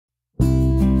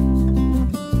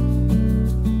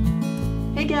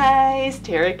guys,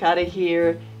 TerraCotta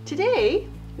here. Today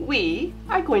we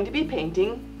are going to be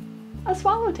painting a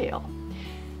swallowtail.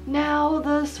 Now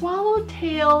the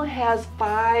swallowtail has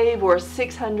 500 or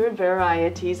 600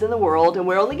 varieties in the world, and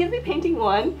we're only going to be painting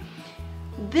one.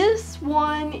 This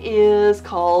one is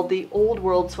called the Old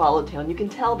World Swallowtail, and you can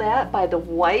tell that by the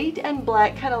white and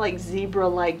black kind of like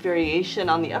zebra-like variation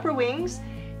on the upper wings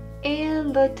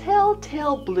and the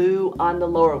telltale blue on the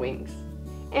lower wings.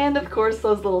 And of course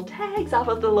those little tags off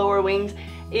of the lower wings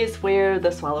is where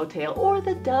the swallowtail or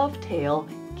the dovetail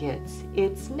gets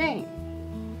its name.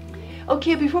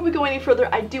 Okay, before we go any further,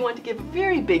 I do want to give a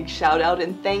very big shout out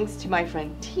and thanks to my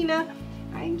friend Tina.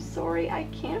 I'm sorry I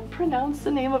can't pronounce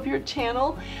the name of your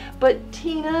channel, but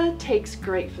Tina takes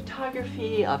great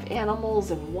photography of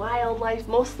animals and wildlife,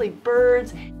 mostly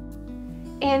birds,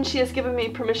 and she has given me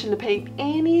permission to paint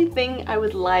anything I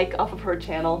would like off of her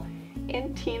channel.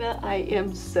 And Tina, I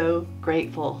am so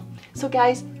grateful. So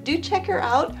guys, do check her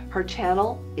out. Her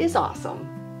channel is awesome.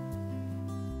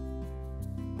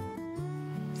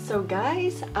 So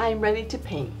guys, I'm ready to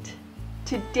paint.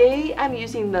 Today I'm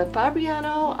using the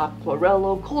Fabriano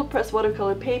Acquarello cold press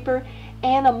watercolor paper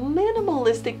and a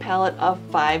minimalistic palette of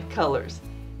 5 colors.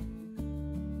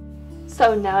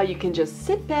 So now you can just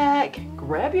sit back,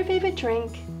 grab your favorite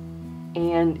drink,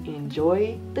 and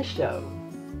enjoy the show.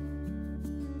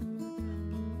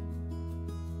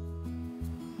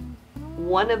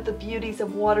 One of the beauties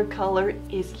of watercolor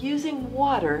is using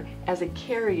water as a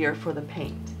carrier for the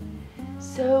paint.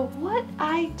 So what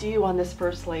I do on this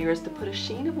first layer is to put a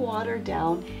sheen of water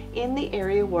down in the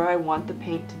area where I want the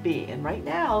paint to be. And right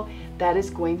now, that is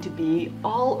going to be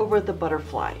all over the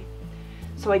butterfly.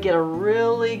 So I get a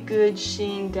really good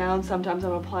sheen down. Sometimes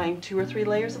I'm applying 2 or 3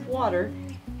 layers of water,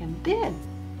 and then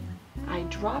I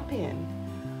drop in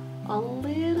a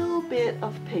little bit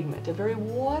of pigment, a very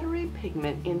watery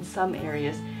pigment in some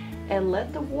areas, and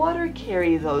let the water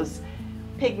carry those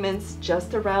pigments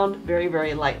just around very,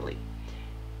 very lightly.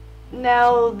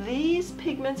 Now these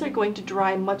pigments are going to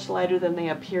dry much lighter than they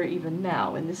appear even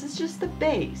now, and this is just the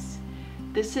base.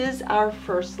 This is our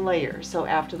first layer, so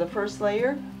after the first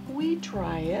layer we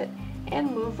dry it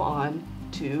and move on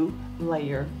to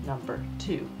layer number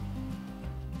 2.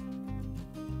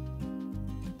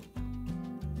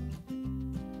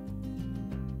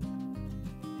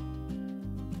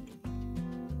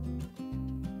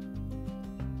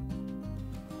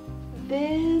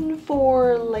 Then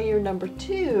for layer number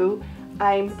 2,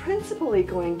 I'm principally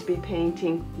going to be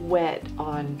painting wet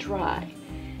on dry.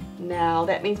 Now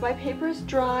that means my paper is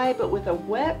dry, but with a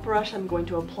wet brush I'm going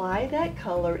to apply that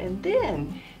color and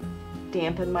then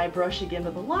dampen my brush again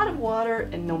with a lot of water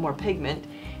and no more pigment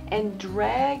and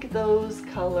drag those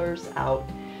colors out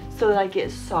so that I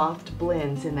get soft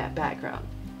blends in that background.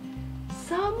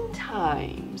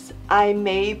 Sometimes I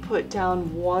may put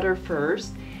down water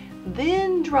first,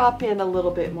 then drop in a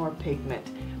little bit more pigment.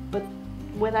 But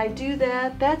when I do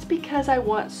that, that's because I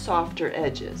want softer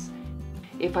edges.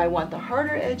 If I want the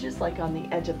harder edges, like on the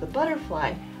edge of the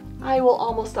butterfly, I will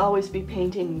almost always be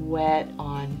painting wet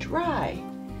on dry,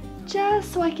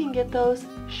 just so I can get those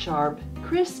sharp,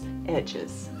 crisp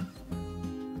edges.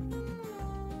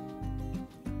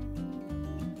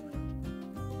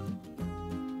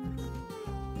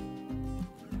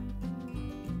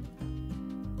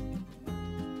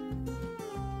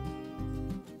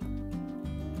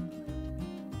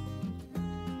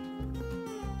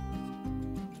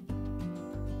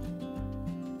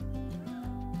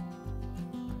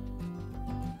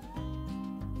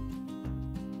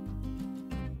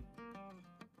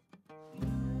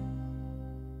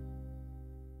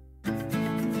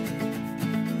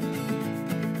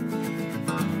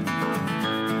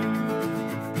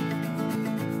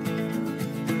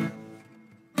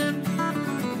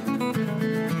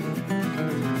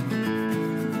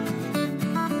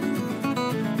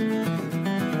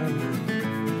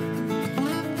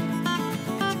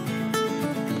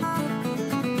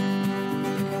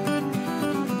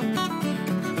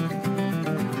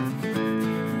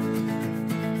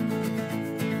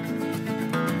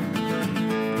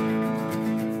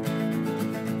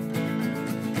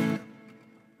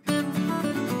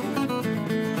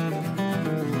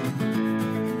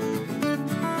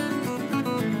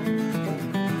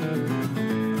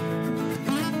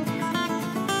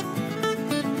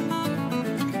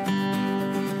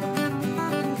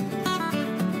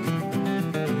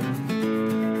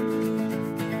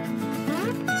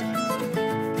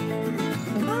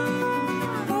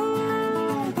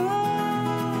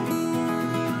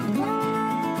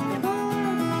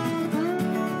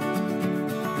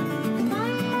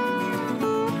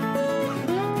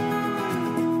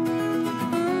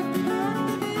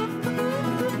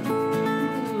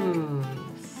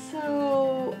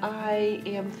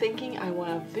 thinking I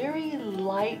want a very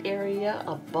light area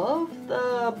above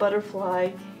the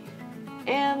butterfly,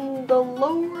 and the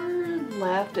lower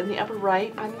left and the upper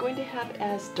right I'm going to have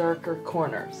as darker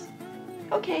corners.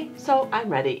 Okay, so I'm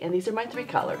ready, and these are my 3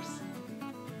 colors.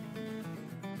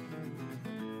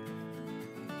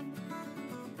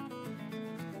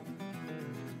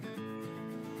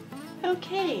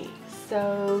 Okay,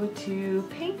 so to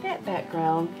paint that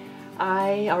background,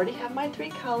 I already have my 3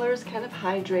 colors kind of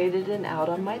hydrated and out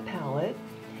on my palette.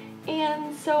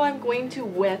 And so I'm going to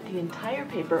wet the entire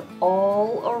paper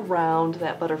all around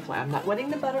that butterfly. I'm not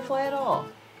wetting the butterfly at all,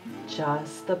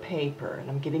 just the paper. And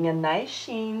I'm getting a nice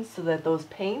sheen so that those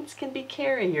paints can be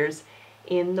carriers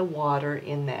in the water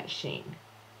in that sheen.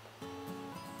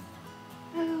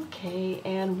 Okay,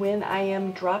 and when I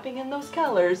am dropping in those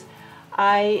colors,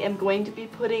 I am going to be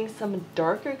putting some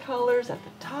darker colors at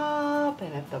the top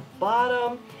and at the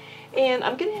bottom. And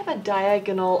I'm going to have a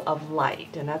diagonal of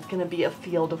light, and that's going to be a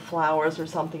field of flowers or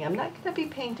something. I'm not going to be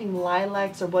painting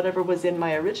lilacs or whatever was in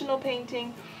my original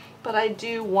painting, but I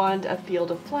do want a field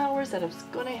of flowers that is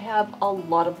going to have a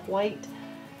lot of white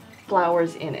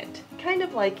flowers in it, kind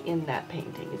of like in that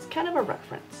painting. It's kind of a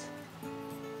reference.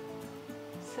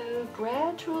 So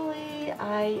gradually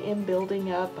I am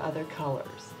building up other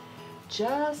colors,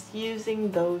 just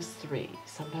using those 3.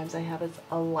 Sometimes I have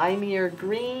a limier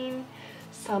green,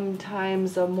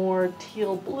 sometimes a more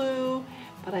teal blue,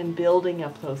 but I'm building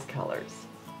up those colors.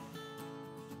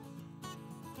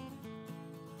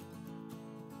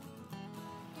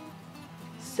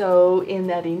 So in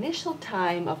that initial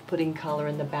time of putting color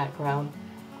in the background,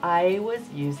 I was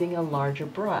using a larger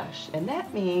brush, and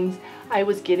that means I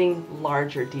was getting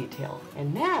larger detail.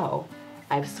 And now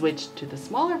I've switched to the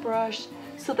smaller brush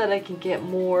so that I can get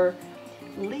more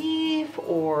leaf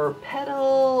or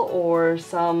petal or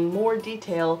some more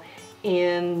detail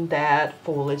in that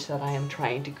foliage that I am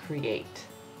trying to create.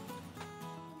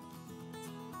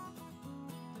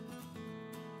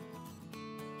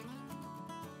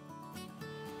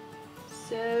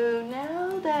 So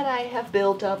now that I have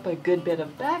built up a good bit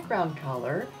of background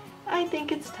color, I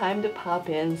think it's time to pop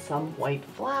in some white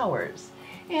flowers.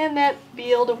 And that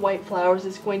field of white flowers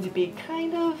is going to be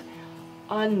kind of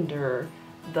under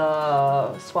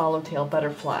the swallowtail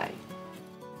butterfly.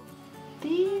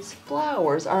 These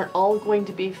flowers aren't all going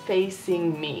to be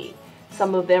facing me.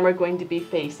 Some of them are going to be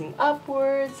facing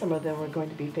upwards, some of them are going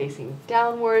to be facing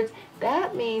downwards.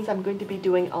 That means I'm going to be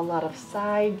doing a lot of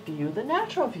side view, the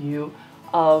natural view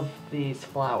of these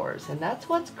flowers, and that's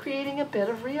what's creating a bit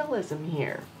of realism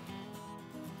here.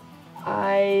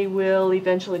 I will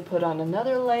eventually put on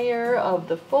another layer of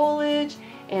the foliage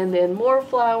and then more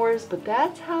flowers, but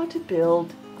that's how to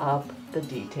build up the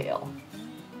detail.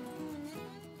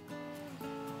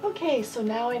 Okay, so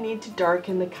now I need to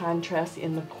darken the contrast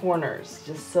in the corners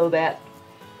just so that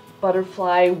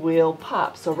butterfly will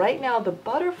pop. So right now the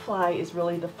butterfly is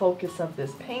really the focus of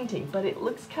this painting, but it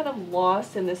looks kind of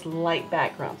lost in this light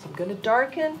background. So I'm going to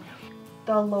darken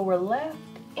the lower left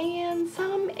and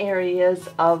some areas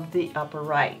of the upper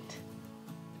right.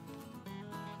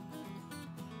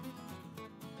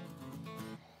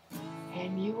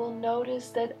 And you will notice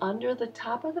that under the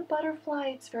top of the butterfly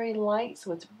it's very light,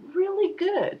 so it's really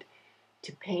good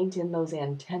to paint in those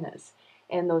antennas.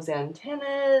 And those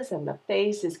antennas and the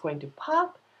face is going to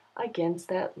pop against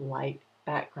that light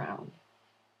background.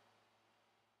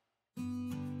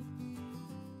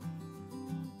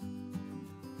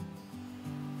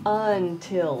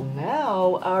 Until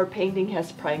now, our painting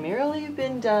has primarily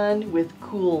been done with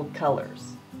cool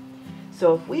colors.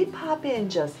 So if we pop in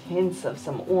just hints of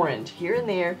some orange here and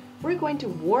there, we're going to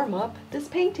warm up this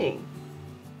painting.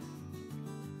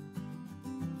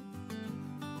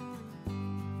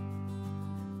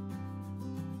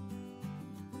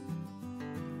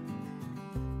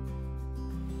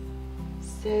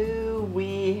 So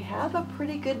we have a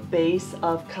pretty good base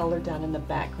of color down in the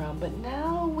background, but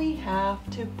now we have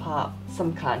to pop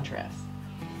some contrast.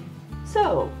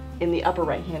 So in the upper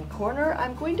right hand corner,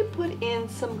 I'm going to put in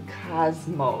some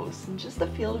cosmos, and just a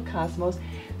field of cosmos.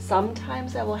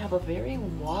 Sometimes I will have a very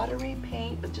watery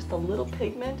paint with just a little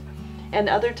pigment, and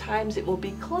other times it will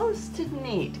be close to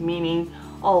neat, meaning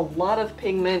a lot of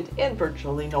pigment and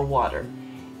virtually no water.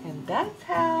 And that's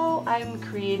how I'm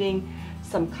creating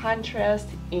some contrast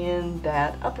in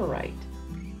that upper right.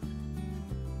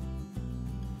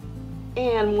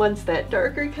 And once that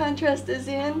darker contrast is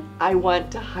in, I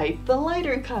want to heighten the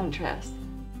lighter contrast.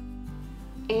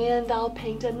 And I'll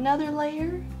paint another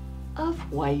layer of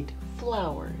white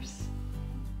flowers.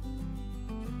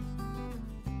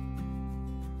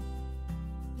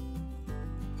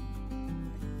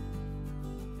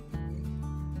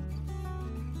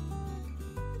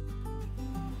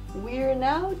 we're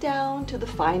now down to the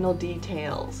final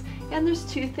details, and there's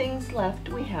two things left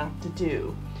we have to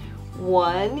do.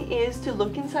 One is to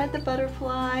look inside the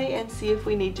butterfly and see if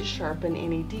we need to sharpen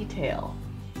any detail.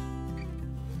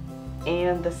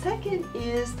 And the second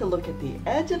is to look at the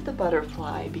edge of the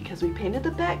butterfly. Because we painted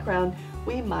the background,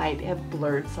 we might have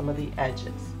blurred some of the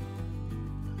edges.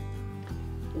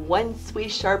 Once we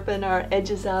sharpen our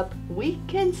edges up, we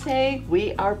can say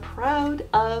we are proud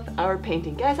of our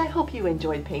painting. Guys, I hope you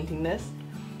enjoyed painting this.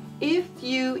 If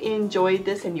you enjoyed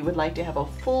this and you would like to have a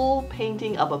full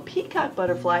painting of a peacock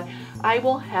butterfly, I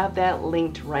will have that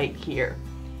linked right here.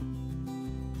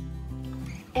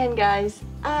 And guys,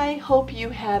 I hope you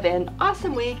have an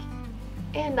awesome week,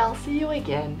 and I'll see you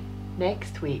again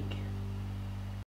next week.